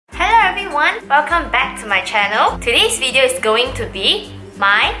everyone! Welcome back to my channel. Today's video is going to be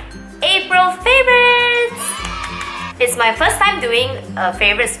my April favorites! It's my first time doing a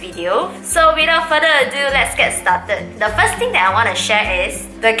favorites video, so without further ado, let's get started. The first thing that I want to share is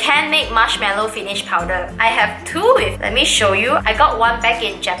the Canmake Marshmallow Finish Powder. I have two with, let me show you. I got one back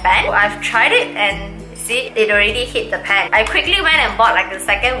in Japan. I've tried it and see, it already hit the pan. I quickly went and bought like the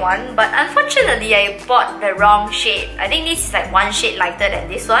second one, but unfortunately I bought the wrong shade. I think this is like one shade lighter than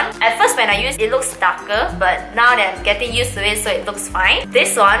this one. At first when I used it looks darker, but now that I'm getting used to it, so it looks fine.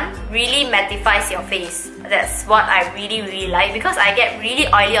 This one really mattifies your face. That's what I really like because I get really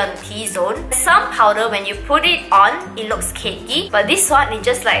oily on the T-zone. Some powder, when you put it on, it looks cakey, but this one, it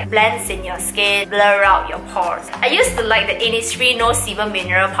just like blends in your skin, blur out your pores. I used to like the Innisfree No Sebum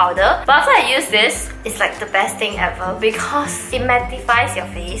Mineral Powder, but after I use this, it's like the best thing ever because it mattifies your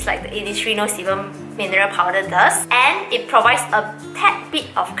face like the Innisfree No Sebum Mineral Powder does, and it provides a tad bit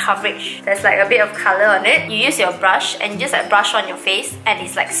of coverage. There's like a bit of color on it. You use your brush and just like brush on your face and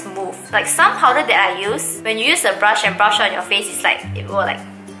it's like smooth. Like some powder that I use, when you use the brush and brush on your face, it's like it will like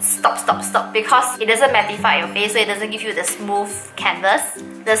stop because it doesn't mattify your face, so it doesn't give you the smooth canvas.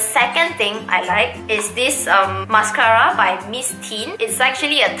 The second thing I like is this mascara by Mistine. It's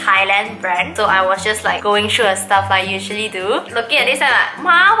actually a Thailand brand, so I was just like going through her stuff like I usually do. Looking at this, I'm like,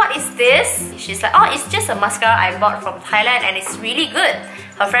 Ma, what is this? She's like, oh, it's just a mascara I bought from Thailand and it's really good.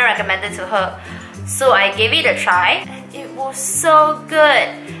 Her friend recommended to her. So I gave it a try and it was so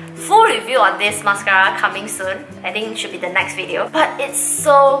good. Full review on this mascara coming soon. I think it should be the next video. But it's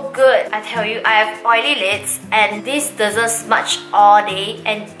so good. I tell you, I have oily lids and this doesn't smudge all day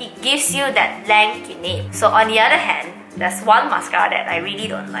and it gives you that length you need. So on the other hand, there's one mascara that I really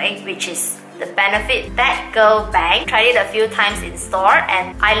don't like, which is the Benefit That Girl Bang. Tried it a few times in store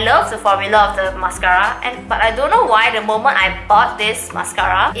and I love the formula of the mascara, but I don't know why the moment I bought this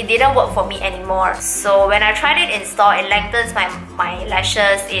mascara, it didn't work for me anymore. So when I tried it in store, it lengthens my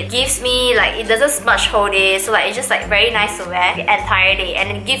lashes, it gives me like, it doesn't smudge whole day, so like it's just like very nice to wear the entire day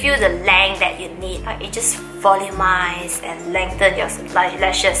and it gives you the length that you need. Like it just volumize and lengthen your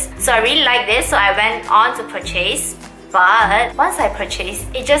lashes. So I really like this, so I went on to purchase. But once I purchase,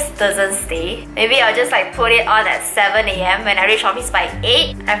 it just doesn't stay. Maybe I'll just like put it on at 7 AM. When I reach office by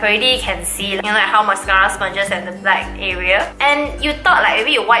 8, I already can see like how mascara smudges at the black area. And you thought like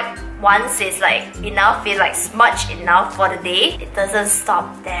maybe you wipe once is like enough, it's like smudge enough for the day. It doesn't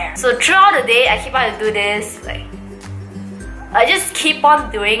stop there. So throughout the day, I keep on to do this. Like I just keep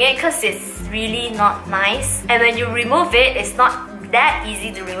on doing it because it's really not nice. And when you remove it, it's not that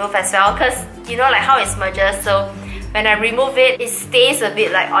easy to remove as well because you know like how it smudges. So when I remove it, it stays a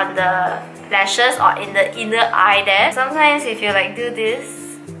bit like on the lashes or in the inner eye there. Sometimes if you like do this,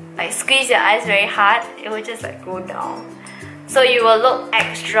 like squeeze your eyes very hard, it will just like go down. So you will look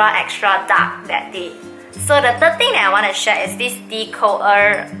extra dark that day. So the third thing that I want to share is this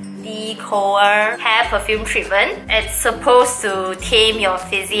Decoer hair perfume treatment. It's supposed to tame your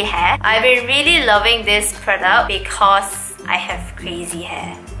frizzy hair. I've been really loving this product because I have crazy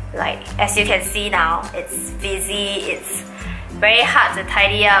hair. Like as you can see now, it's frizzy, it's very hard to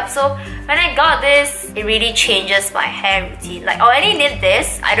tidy up. So when I got this, it really changes my hair routine. Like I already need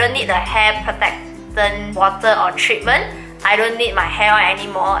this. I don't need the hair protectant water or treatment. I don't need my hair oil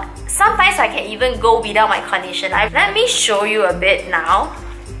anymore. Sometimes I can even go without my conditioner. Let me show you a bit now.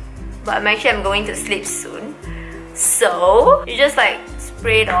 But I'm going to sleep soon. So you just like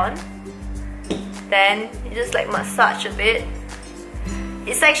spray it on. Then you just like massage a bit.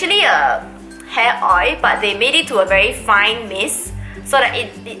 It's actually a hair oil, but they made it to a very fine mist so that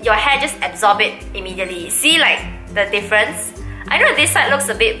your hair just absorbs it immediately. See like the difference? I know this side looks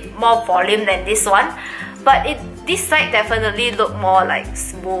a bit more volume than this one, but this side definitely look more like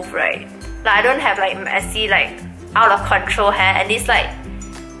smooth, right? Like I don't have like messy like out of control hair, and this like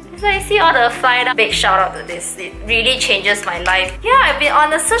see all the fly down. Big shout out to this. It really changes my life. Yeah, I've been on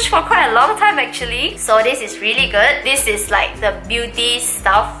the search for quite a long time actually. So this is really good. This is like the beauty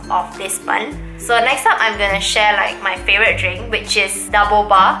stuff of this month. So next up, I'm gonna share like my favorite drink, which is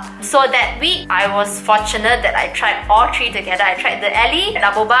Daboba. So that week, I was fortunate that I tried all three together. I tried the Ellie,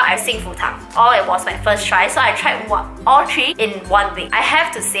 Daboba, and Sing Fu Tang. All it was my first try, so I tried all three in 1 week. I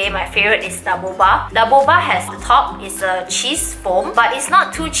have to say my favorite is Daboba. Daboba has the top is a cheese foam, but it's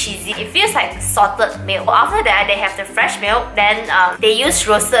not too cheesy. It feels like salted milk. After that, they have the fresh milk. Then they use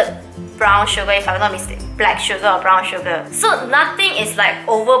roasted brown sugar, if I'm not mistaken, black sugar or brown sugar. So nothing is like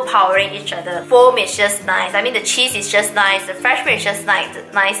overpowering each other. Foam is just nice. I mean the cheese is just nice. The fresh milk is just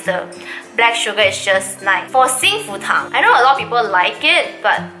nice. The black sugar is just nice. For Sing Fu Tang, I know a lot of people like it,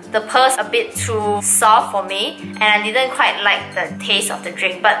 but the pearls a bit too soft for me, and I didn't quite like the taste of the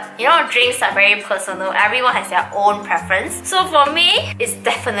drink. But you know, drinks are very personal. Everyone has their own preference. So for me, it's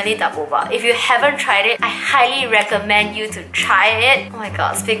definitely Daboba. If you haven't tried it, I highly recommend you to try it. Oh my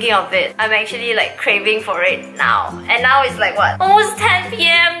god, speaking of it, I'm actually like craving for it now. And now it's like what? Almost 10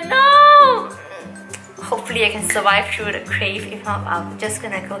 p.m. No! Hopefully I can survive through the crave. If not, I'm just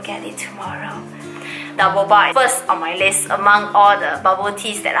gonna go get it tomorrow. Daboba is first on my list among all the bubble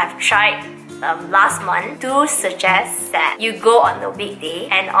teas that I've tried last month. Do suggest that you go on the weekday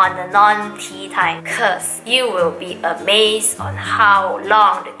and on the non-tea time, because you will be amazed on how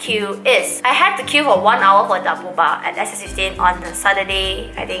long the queue is. I had to queue for 1 hour for Daboba at SS15 on the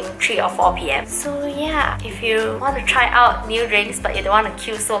Saturday, I think 3 or 4 p.m. So yeah, if you want to try out new drinks but you don't want to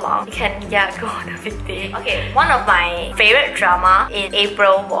queue so long, you can go on the weekday. Okay, one of my favorite drama in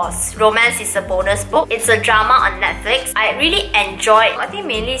April was Romance is a Bonus Book. It's a drama on Netflix. I really enjoyed. I think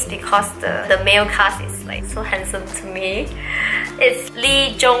mainly it's because the male cast is like so handsome to me. It's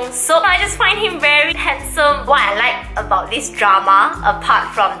Lee Jong-suk. I just find him very handsome. What I like about this drama,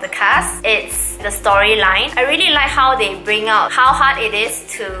 apart from the cast, it's the storyline. I really like how they bring out how hard it is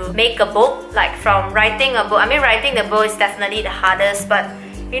to make a book. Like from writing a book. I mean, writing the book is definitely the hardest, but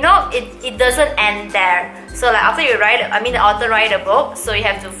you know, it doesn't end there. So like after you write, the author write a book, so you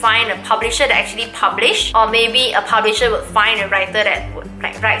have to find a publisher that actually publish, or maybe a publisher would find a writer that would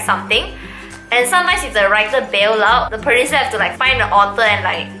like write something. And sometimes if the writer bail out, the producer have to like find the author and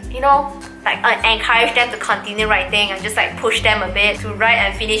like, you know, like encourage them to continue writing and just like push them a bit to write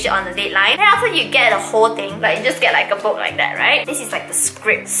and finish it on the deadline. Then after you get the whole thing, like you just get like a book like that, right? This is like the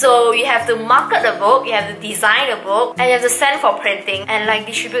script. So you have to market the book, you have to design the book, and you have to send for printing and like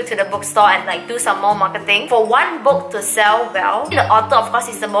distribute to the bookstore and like do some more marketing. For one book to sell well, the author of course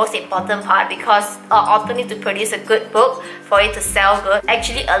is the most important part, because author needs to produce a good book for it to sell good.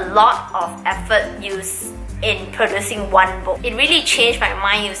 Actually a lot of effort used in producing one book. It really changed my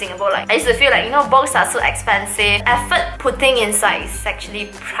mind using a book. Like I used to feel like, you know, books are so expensive. Effort putting inside is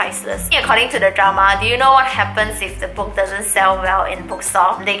actually priceless. According to the drama, do you know what happens if the book doesn't sell well in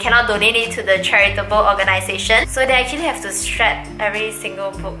bookstore? They cannot donate it to the charitable organization, so they actually have to shred every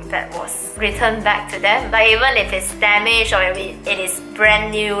single book that was written back to them. Like even if it's damaged or if it is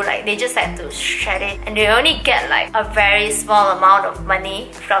brand new, like they just have to shred it, and they only get like a very small amount of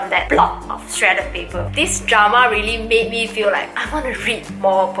money from that block of shredded paper. This drama really made me feel like I want to read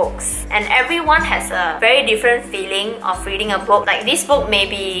more books, and everyone has a very different feeling of reading a book. Like this book may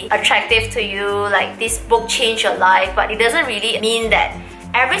be attractive to you, like this book changed your life, but it doesn't really mean that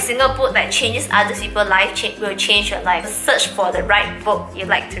every single book that changes other people's life will change your life. Search for the right book you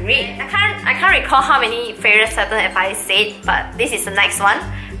like to read. I can't recall how many favorite titles have I said, but this is the next one,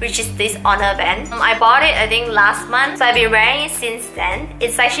 which is this Honor band. I bought it I think last month, so I've been wearing it since then.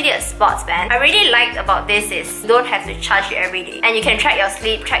 It's actually a sports band. I really liked about this is you don't have to charge it every day, and you can track your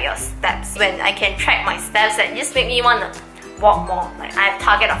sleep, track your steps. When I can track my steps, that just make me want to walk more. Like I have a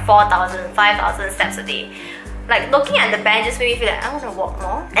target of 4,000, 5,000 steps a day. Like looking at the band just made me feel like I want to walk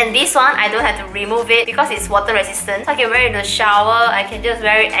more. And this one, I don't have to remove it because it's water resistant. So I can wear it in the shower, I can just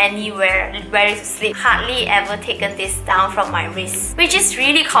wear it anywhere, wear it to sleep. Hardly ever taken this down from my wrist, which is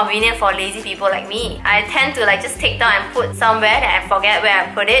really convenient for lazy people like me. I tend to like just take down and put somewhere that I forget where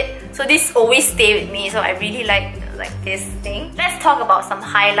I put it. So this always stay with me, so I really like this thing. Let's talk about some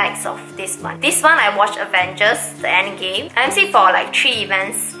highlights of this month. This one I watched Avengers, the Endgame. I MC for like 3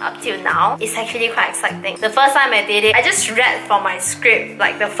 events up till now. It's actually quite exciting. The first time I did it, I just read from my script.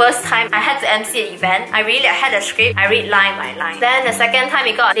 Like the first time I had to MC an event, I had a script, I read line by line. Then the second time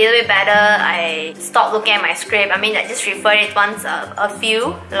it got a little bit better, I stopped looking at my script. I just referred it once a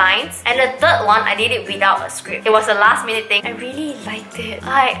few lines. And the third one, I did it without a script. It was a last minute thing. I really liked it.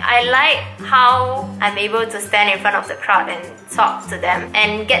 I like how I'm able to stand in front of the crowd and talk to them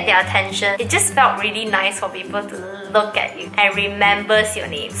and get their attention. It just felt really nice for people to look at you and remembers your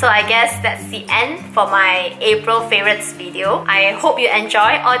name. So I guess that's the end for my April favorites video. I hope you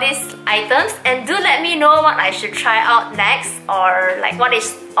enjoy all these items, and do let me know what I should try out next, or like what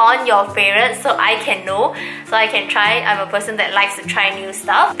is on your favorites, so I can know, so I can try. I'm a person that likes to try new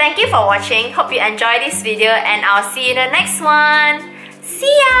stuff. Thank you for watching. Hope you enjoy this video, and I'll see you in the next one. See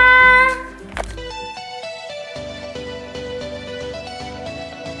ya!